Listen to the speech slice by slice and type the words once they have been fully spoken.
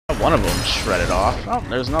one of them shredded off. Oh,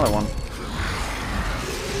 there's another one.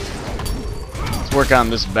 Let's work on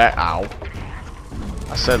this back. Ow.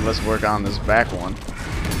 I said let's work on this back one.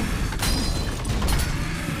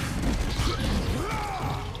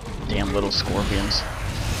 Damn little scorpions.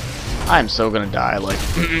 I'm so gonna die like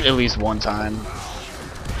at least one time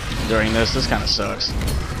during this. This kind of sucks.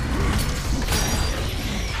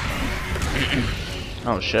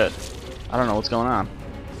 Oh shit. I don't know what's going on.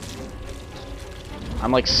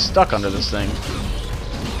 I'm like stuck under this thing.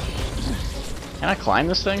 Can I climb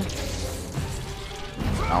this thing?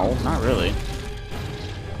 No, not really.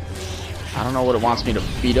 I don't know what it wants me to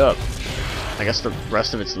beat up. I guess the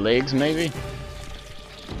rest of its legs, maybe?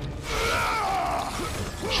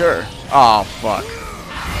 Sure. Oh, fuck.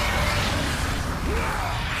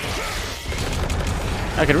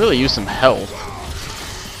 I could really use some health.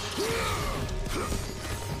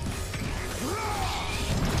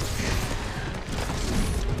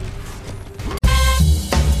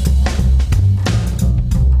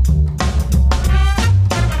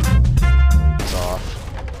 It's off.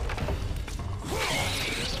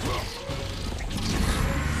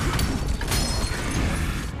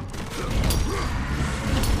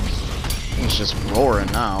 It's just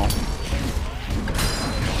roaring now.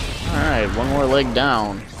 Alright, one more leg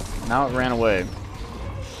down. Now it ran away.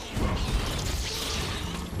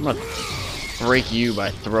 I'm gonna break you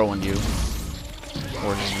by throwing you.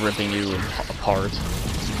 Or just ripping you apart.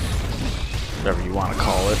 Whatever you want to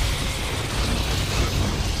call it.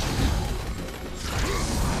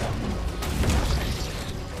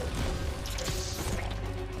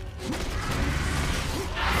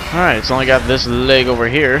 Alright, it's only got this leg over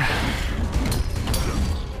here.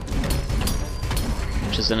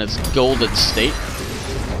 Which is in its golden state.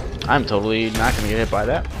 I'm totally not gonna get hit by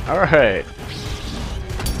that. Alright.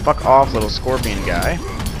 Fuck off, little scorpion guy.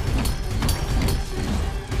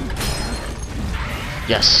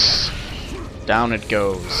 Yes! Down it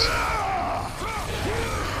goes.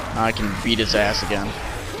 Now I can beat its ass again.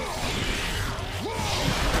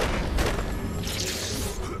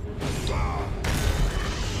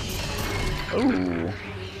 Ooh.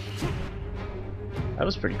 That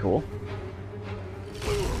was pretty cool.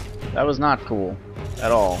 That was not cool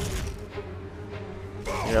at all.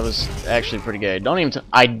 Yeah, that was actually pretty gay. Don't even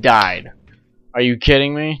I died. Are you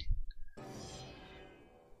kidding me?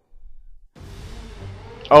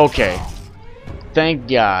 Okay. Thank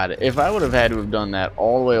God. If I would have had to have done that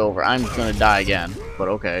all the way over, I'm gonna die again. But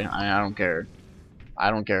okay, I don't care. I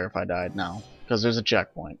don't care if I died now. Because there's a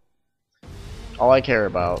checkpoint. All I care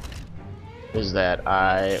about is that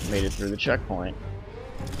I made it through the checkpoint.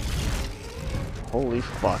 Holy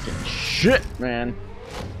fucking shit, man.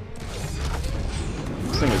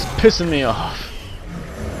 This thing is pissing me off.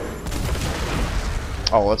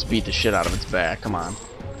 Oh, let's beat the shit out of its back. Come on.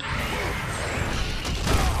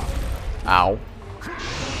 Ow.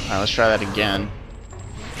 Alright, let's try that again.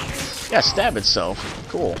 Yeah, stab itself.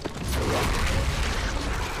 Cool.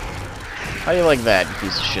 How do you like that, you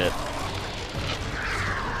piece of shit?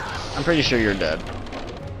 I'm pretty sure you're dead.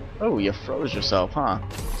 Oh, you froze yourself, huh?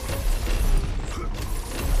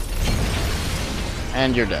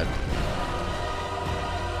 And you're dead.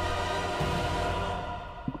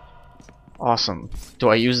 Awesome. Do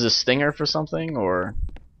I use this stinger for something, or...?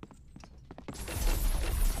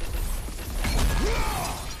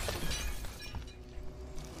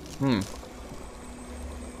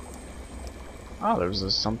 Oh,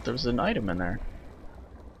 there's an item in there.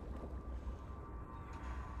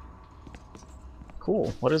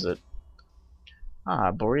 Cool. What is it?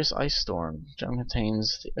 Ah, Boreas Ice Storm. Gem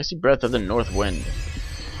contains the icy breath of the north wind.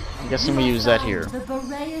 I'm guessing we use that here. The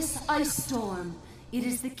Boreas Ice Storm. It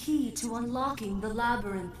is the key to unlocking the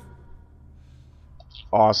labyrinth.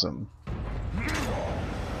 Awesome.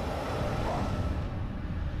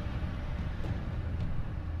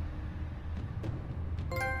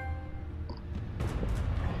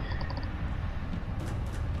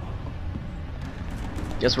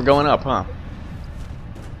 Guess we're going up, huh?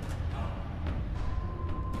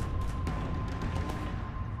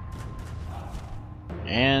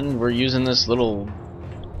 And we're using this little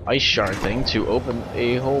ice shard thing to open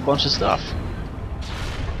a whole bunch of stuff.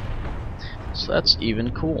 So that's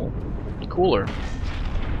even cooler.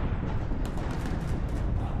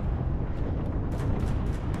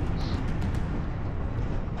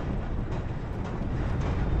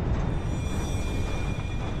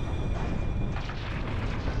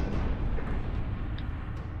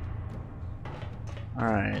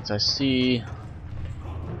 Alright, I see.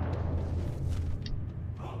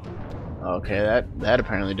 Okay, that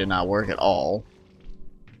apparently did not work at all.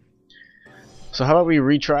 So how about we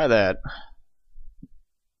retry that?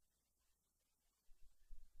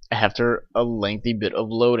 after a lengthy bit of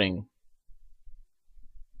loading.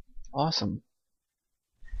 Awesome.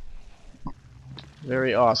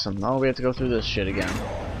 Very awesome. Oh, we have to go through this shit again.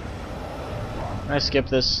 Can I skip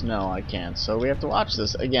this? No, I can't. So we have to watch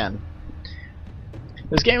this again.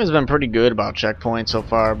 This game has been pretty good about checkpoints so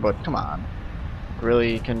far, but come on.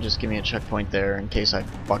 Really? You can just give me a checkpoint there in case I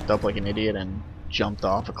fucked up like an idiot and jumped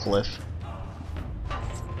off a cliff.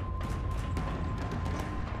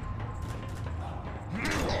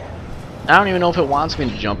 I don't even know if it wants me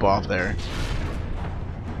to jump off there.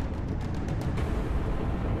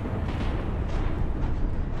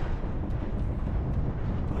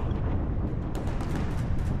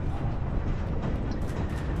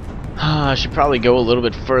 I should probably go a little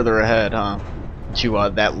bit further ahead, huh? To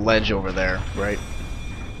that ledge over there, right?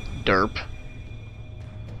 Derp.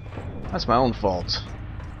 That's my own fault.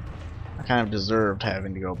 I kind of deserved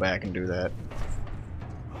having to go back and do that.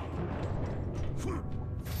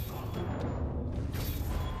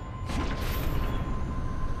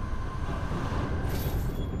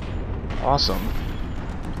 Awesome.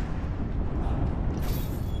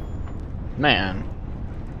 Man.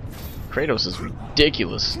 Kratos is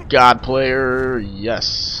ridiculous. God player,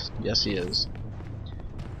 yes. Yes he is.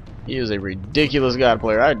 He is a ridiculous God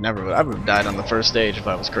player. I would have died on the first stage if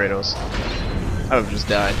I was Kratos. I would have just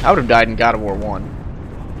died. I would have died in God of War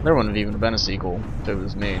 1. There wouldn't have even been a sequel if it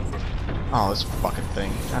was me. Oh, this fucking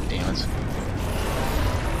thing. God damn it.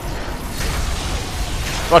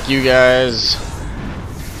 Fuck you guys.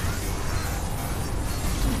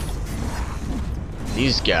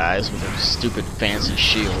 These guys with their stupid fancy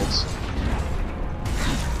shields.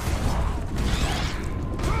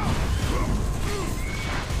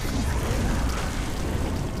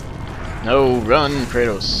 No, run,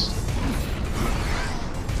 Kratos.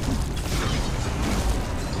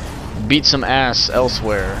 Beat some ass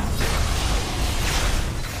elsewhere.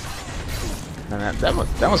 And that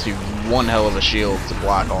must be one hell of a shield to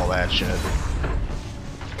block all that shit.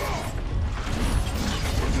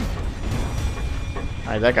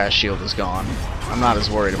 Alright, that guy's shield is gone. I'm not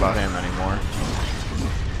as worried about him anymore.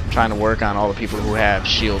 I'm trying to work on all the people who have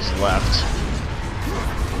shields left.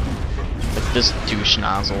 Like this douche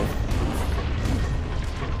nozzle.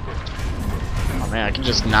 Oh man, I can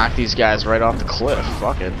just knock these guys right off the cliff.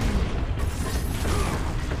 Fuck it.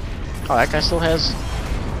 Oh, that guy still has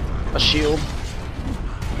a shield?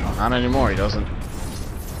 Oh, not anymore, he doesn't.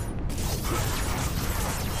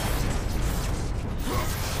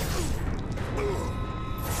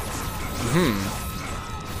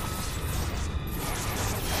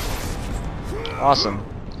 Awesome.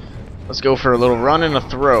 Let's go for a little run and a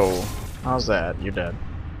throw. How's that? You're dead.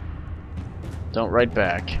 Don't write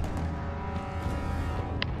back.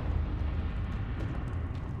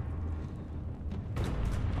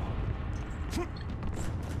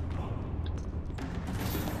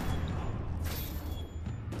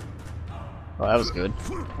 Oh, that was good.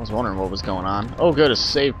 I was wondering what was going on. Oh, good, a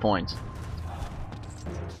save point.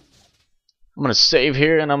 I'm gonna save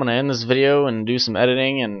here and I'm gonna end this video and do some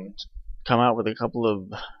editing and come out with a couple of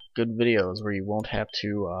good videos where you won't have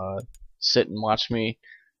to sit and watch me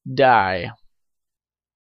die.